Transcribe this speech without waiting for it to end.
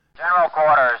General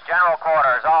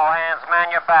quarters, all hands man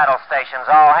your battle stations,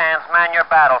 all hands man your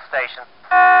battle stations.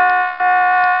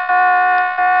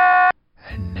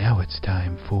 And now it's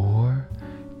time for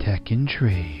Tech and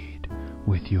Trade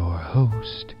with your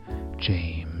host,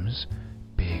 James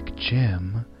Big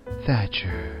Jim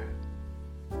Thatcher.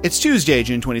 It's Tuesday,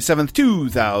 June 27th,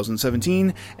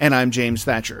 2017, and I'm James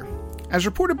Thatcher. As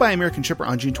reported by American Shipper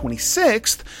on June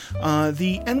 26th,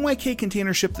 the NYK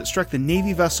container ship that struck the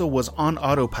Navy vessel was on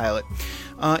autopilot.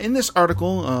 In this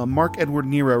article, Mark Edward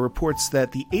Nero reports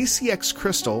that the ACX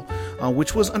Crystal,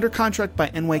 which was under contract by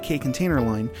NYK Container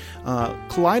Line,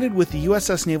 collided with the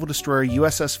USS Naval Destroyer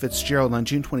USS Fitzgerald on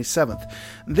June 27th.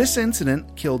 This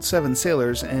incident killed 7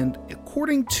 sailors and,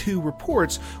 according to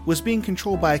reports, was being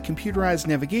controlled by a computerized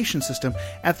navigation system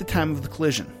at the time of the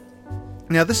collision.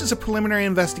 Now, this is a preliminary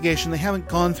investigation. They haven't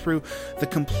gone through the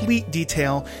complete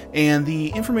detail, and the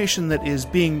information that is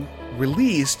being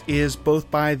released is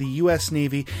both by the U.S.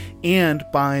 Navy and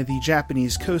by the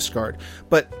Japanese Coast Guard.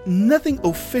 But nothing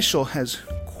official has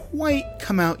quite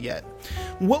come out yet.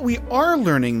 What we are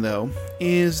learning, though,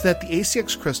 is that the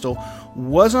ACX Crystal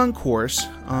was on course,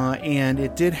 and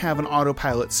it did have an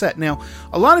autopilot set. Now,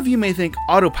 a lot of you may think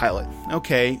autopilot,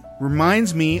 okay,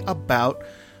 reminds me about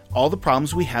all the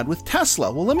problems we had with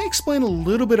Tesla. Well, let me explain a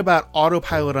little bit about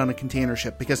autopilot on a container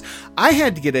ship, because I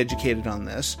had to get educated on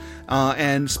this,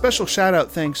 and special shout out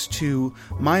thanks to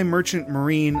my Merchant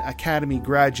Marine Academy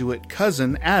graduate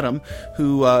cousin, Adam,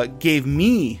 who gave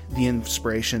me the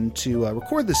inspiration to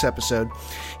record this episode.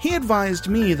 He advised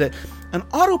me that an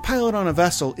autopilot on a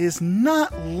vessel is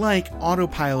not like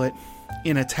autopilot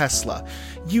in a Tesla.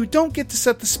 You don't get to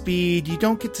set the speed, you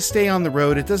don't get to stay on the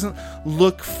road, it doesn't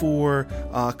look for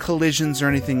collisions or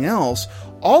anything else.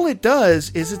 All it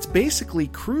does is it's basically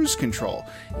cruise control.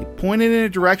 You point it in a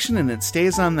direction and it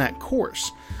stays on that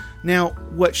course. Now,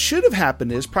 what should have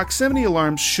happened is proximity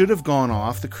alarms should have gone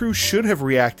off, the crew should have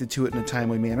reacted to it in a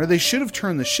timely manner, they should have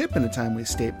turned the ship in a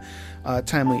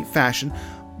timely fashion,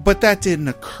 but that didn't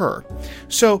occur.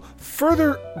 So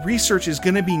further research is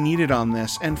going to be needed on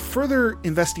this, and further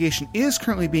investigation is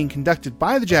currently being conducted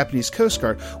by the Japanese Coast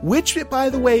Guard, which, by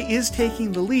the way, is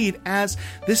taking the lead, as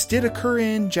this did occur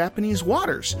in Japanese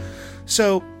waters.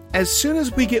 So as soon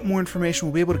as we get more information,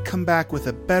 we'll be able to come back with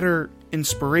a better,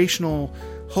 inspirational,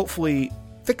 hopefully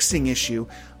fixing issue.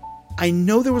 I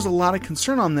know there was a lot of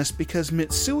concern on this because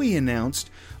Mitsui announced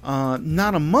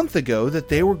not a month ago that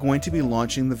they were going to be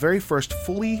launching the very first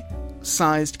fully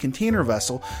sized container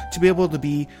vessel to be able to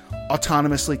be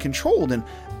autonomously controlled. And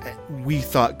we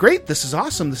thought, great, this is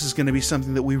awesome. This is going to be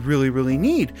something that we really, really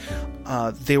need.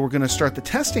 They were going to start the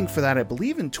testing for that, I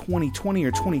believe, in 2020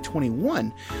 or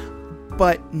 2021.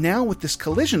 But now with this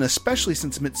collision, especially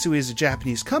since Mitsui is a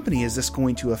Japanese company, is this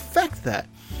going to affect that?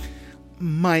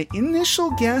 My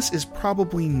initial guess is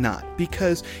probably not,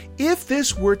 because if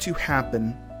this were to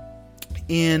happen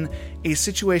in a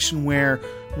situation where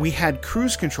we had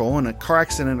cruise control and a car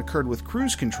accident occurred with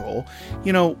cruise control,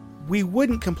 we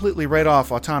wouldn't completely write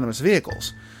off autonomous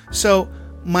vehicles. So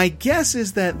my guess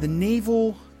is that the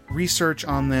naval research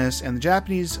on this and the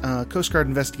Japanese Coast Guard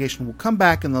investigation will come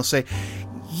back and they'll say,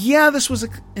 yeah, this was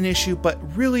an issue, but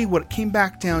really what it came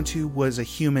back down to was a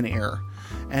human error.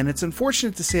 And it's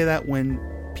unfortunate to say that when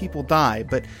people die,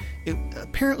 but it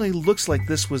apparently looks like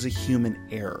this was a human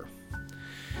error.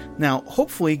 Now,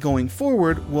 hopefully, going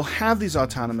forward, we'll have these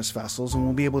autonomous vessels and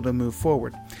we'll be able to move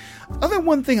forward.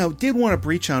 One thing I did want to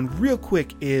breach on real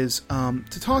quick is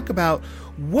to talk about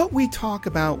what we talk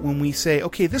about when we say,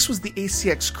 okay, this was the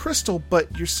ACX Crystal,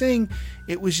 but you're saying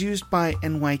it was used by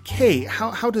NYK.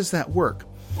 How does that work?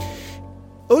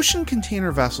 Ocean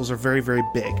container vessels are very, very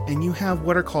big, and you have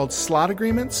what are called slot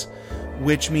agreements,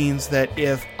 which means that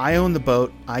if I own the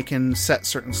boat, I can set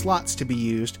certain slots to be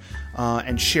used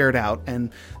and shared out.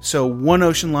 And so one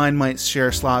ocean line might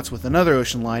share slots with another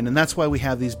ocean line, and that's why we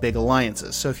have these big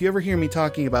alliances. So if you ever hear me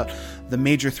talking about the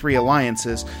major 3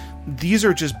 alliances, these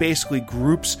are just basically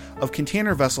groups of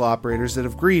container vessel operators that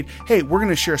have agreed, hey, we're going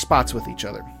to share spots with each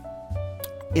other.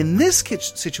 In this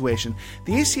situation,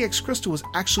 the ACX Crystal was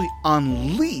actually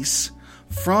on lease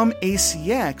from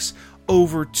ACX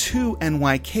over to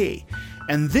NYK.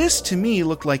 And this, to me,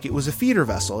 looked like it was a feeder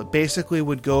vessel. It basically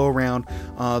would go around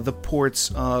the ports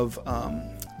of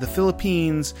the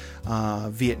Philippines,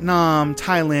 Vietnam,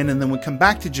 Thailand, and then would come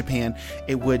back to Japan.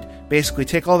 It would basically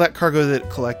take all that cargo that it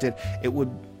collected. It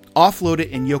would offload it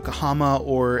in Yokohama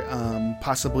or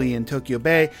possibly in Tokyo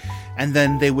Bay, and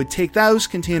then they would take those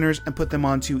containers and put them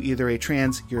onto either a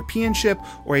trans-European ship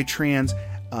or a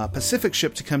trans-Pacific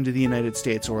ship to come to the United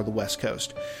States or the West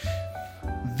Coast.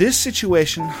 This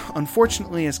situation,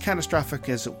 unfortunately, as catastrophic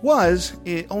as it was,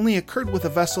 it only occurred with a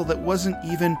vessel that wasn't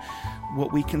even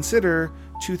what we consider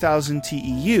 2,000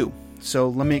 TEU. So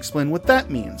let me explain what that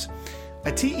means.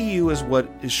 A TEU is what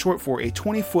is short for a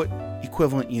 20-foot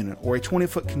equivalent unit, or a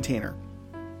 20-foot container.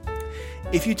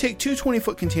 If you take two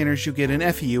 20-foot containers, you get an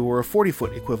FEU, or a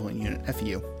 40-foot equivalent unit,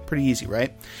 FEU. Pretty easy,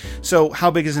 right? So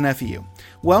how big is an FEU?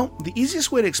 Well, the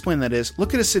easiest way to explain that is,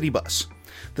 look at a city bus.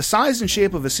 The size and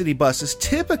shape of a city bus is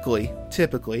typically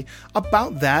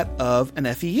about that of an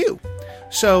FEU.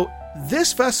 So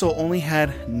this vessel only had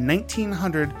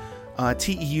 1,900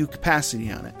 TEU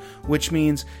capacity on it, which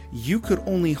means you could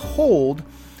only hold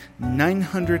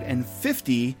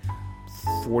 950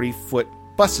 40-foot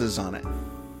buses on it,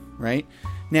 right?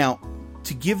 Now,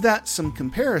 to give that some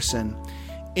comparison,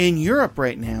 in Europe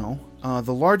right now,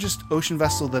 the largest ocean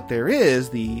vessel that there is,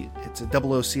 it's a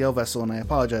OOCL vessel, and I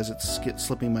apologize, it's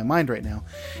slipping my mind right now,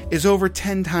 is over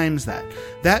 10 times that.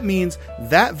 That means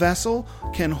that vessel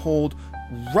can hold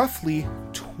roughly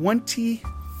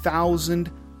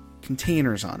 20,000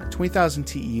 containers on it, 20,000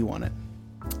 TEU on it.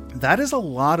 That is a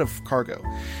lot of cargo,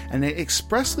 and it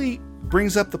expressly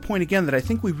brings up the point again that I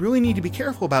think we really need to be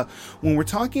careful about when we're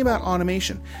talking about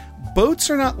automation. Boats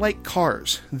are not like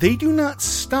cars. They do not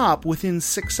stop within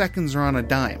 6 seconds or on a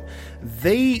dime.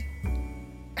 They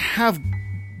have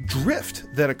drift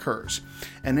that occurs.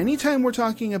 And anytime we're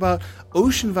talking about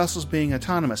ocean vessels being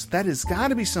autonomous, that has got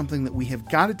to be something that we have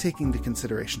got to take into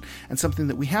consideration and something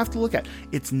that we have to look at.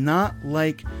 It's not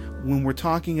like when we're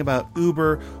talking about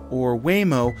Uber or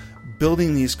Waymo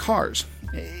building these cars.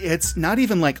 It's not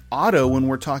even like Otto when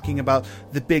we're talking about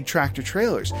the big tractor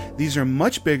trailers. These are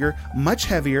much bigger, much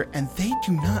heavier, and they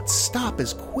do not stop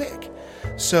as quick.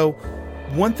 So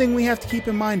one thing we have to keep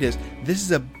in mind is this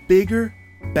is a bigger,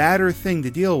 badder thing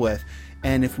to deal with.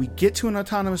 And if we get to an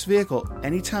autonomous vehicle,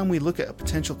 anytime we look at a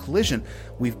potential collision,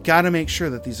 we've got to make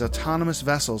sure that these autonomous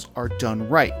vessels are done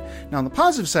right. Now, on the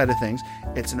positive side of things,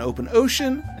 it's an open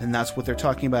ocean, and that's what they're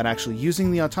talking about actually using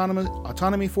the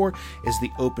autonomy for, is the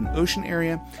open ocean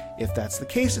area. If that's the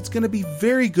case, it's going to be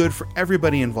very good for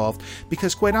everybody involved,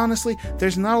 because quite honestly,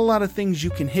 there's not a lot of things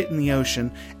you can hit in the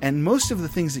ocean, and most of the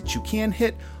things that you can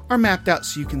hit are mapped out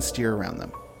so you can steer around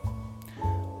them.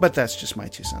 But that's just my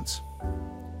 2 cents.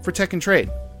 For Tech and Trade,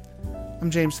 I'm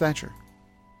James Thatcher.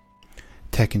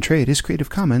 Tech and Trade is Creative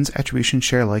Commons Attribution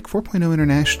Share Alike 4.0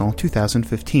 International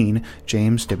 2015,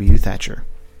 James W. Thatcher.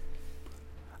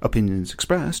 Opinions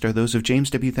expressed are those of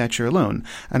James W. Thatcher alone,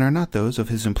 and are not those of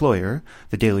his employer,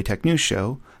 the Daily Tech News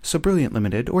Show, So Brilliant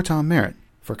Limited, or Tom Merritt.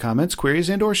 For comments, queries,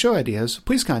 and or show ideas,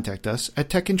 please contact us at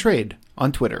Tech and Trade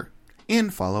on Twitter.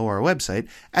 And follow our website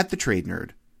at The Trade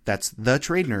Nerd. That's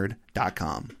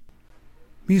thetradenerd.com.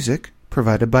 Music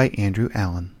provided by Andrew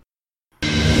Allen.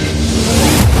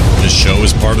 This show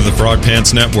is part of the Frog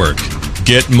Pants Network.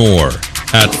 Get more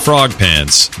at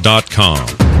frogpants.com.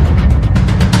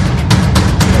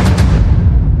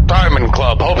 Diamond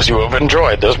Club hopes you have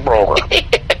enjoyed this program.